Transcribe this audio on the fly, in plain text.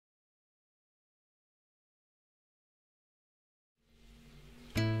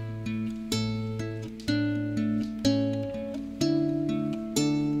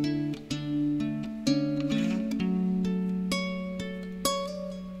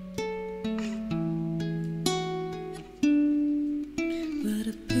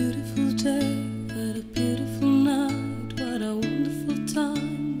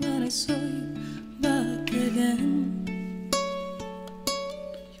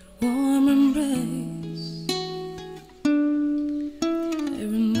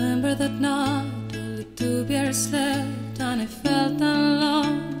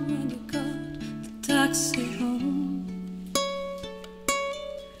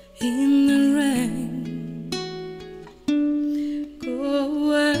in the rain. Go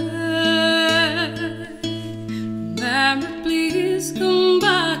away, remember, please come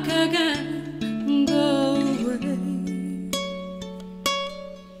back again. Go away,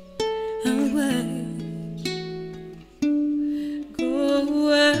 away. Go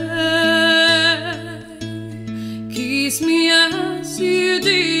away, kiss me as you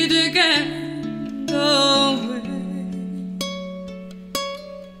did again. Go away,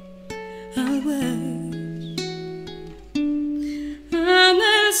 away. And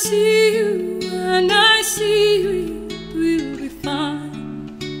I see you, and I see you, it will be fine.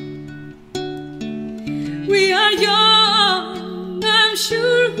 We are young, I'm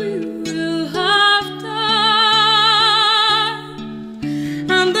sure we will have time.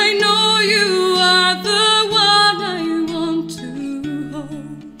 And I know you are the one I want to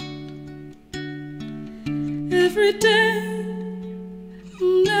hold every day.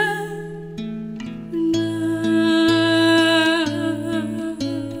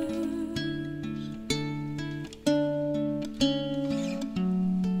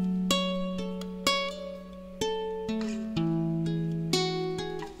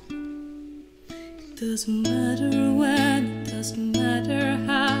 It doesn't matter when, it doesn't matter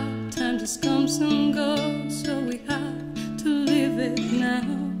how. Time just comes and goes, so we have to live it now.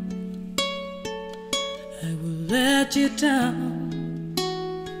 I will let you down.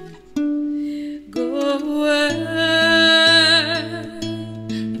 Go away,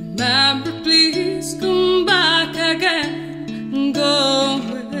 remember, please come back again. Go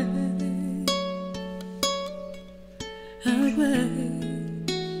away, away.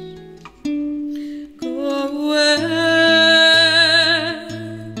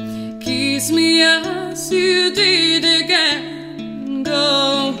 Kiss me as you did again.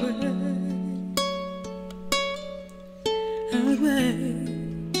 Go away, away.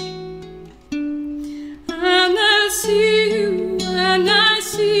 And I see you, and I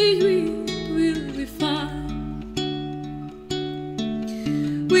see you, it will be fine.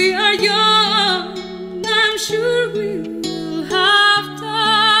 We are young, I'm sure we will have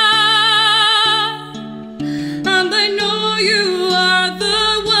time. And I know you are the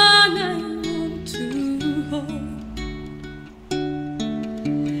one I want to hold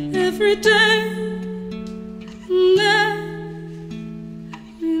every day.